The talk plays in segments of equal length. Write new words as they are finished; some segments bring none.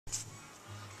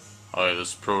Hi, this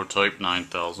is Prototype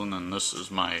 9000 and this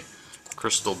is my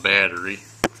crystal battery.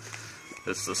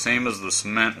 It's the same as the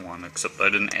cement one, except I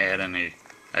didn't add any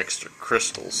extra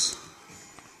crystals.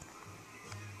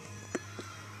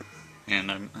 And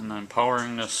I'm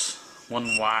powering this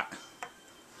 1 watt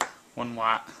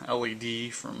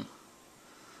LED from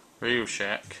Radio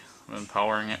Shack. I've been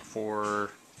powering it for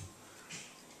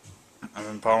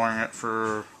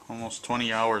almost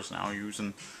 20 hours now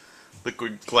using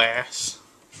liquid glass,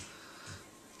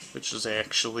 which is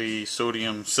actually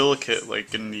sodium silicate,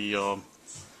 like in the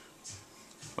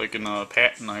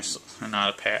patent, or not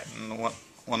a patent.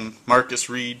 When Marcus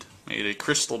Reid made a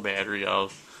crystal battery out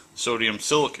of sodium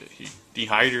silicate, he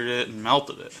dehydrated it and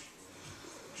melted it.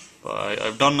 But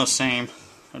I've done the same.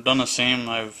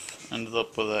 I've ended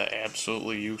up with an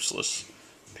absolutely useless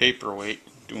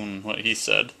paperweight doing what he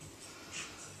said.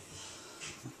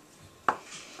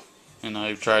 And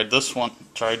I've tried this one,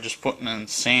 just putting in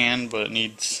sand, but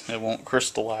it won't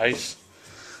crystallize.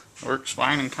 It works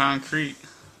fine in concrete.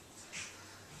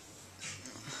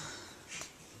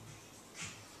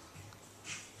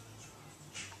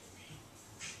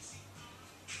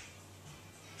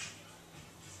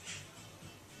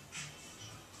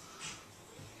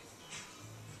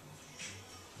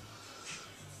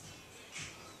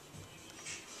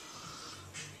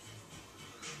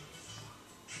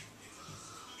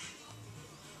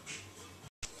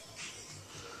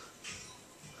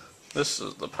 This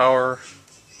is the power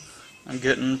I'm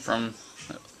getting from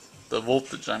the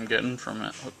voltage I'm getting from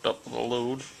it hooked up with a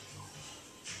load.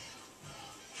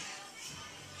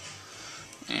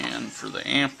 And for the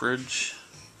amperage,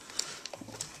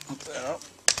 hook that up.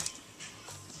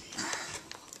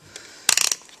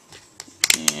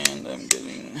 And I'm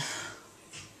getting,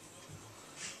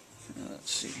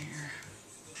 let's see here.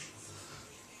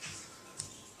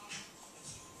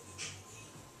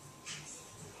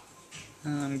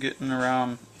 And I'm getting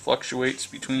around, fluctuates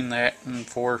between that and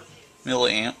 4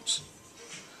 milliamps.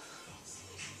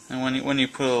 And when you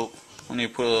put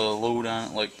a load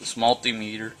on it like this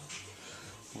multimeter,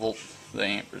 the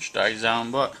amperage dies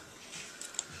down, but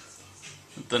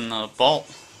then the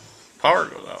power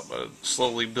goes out, but it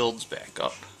slowly builds back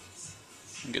up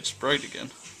and gets bright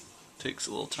again. Takes a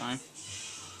little time.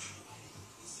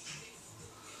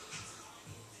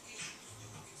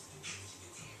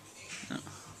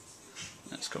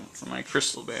 That's coming from my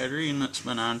crystal battery, and it's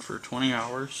been on for 20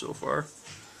 hours so far.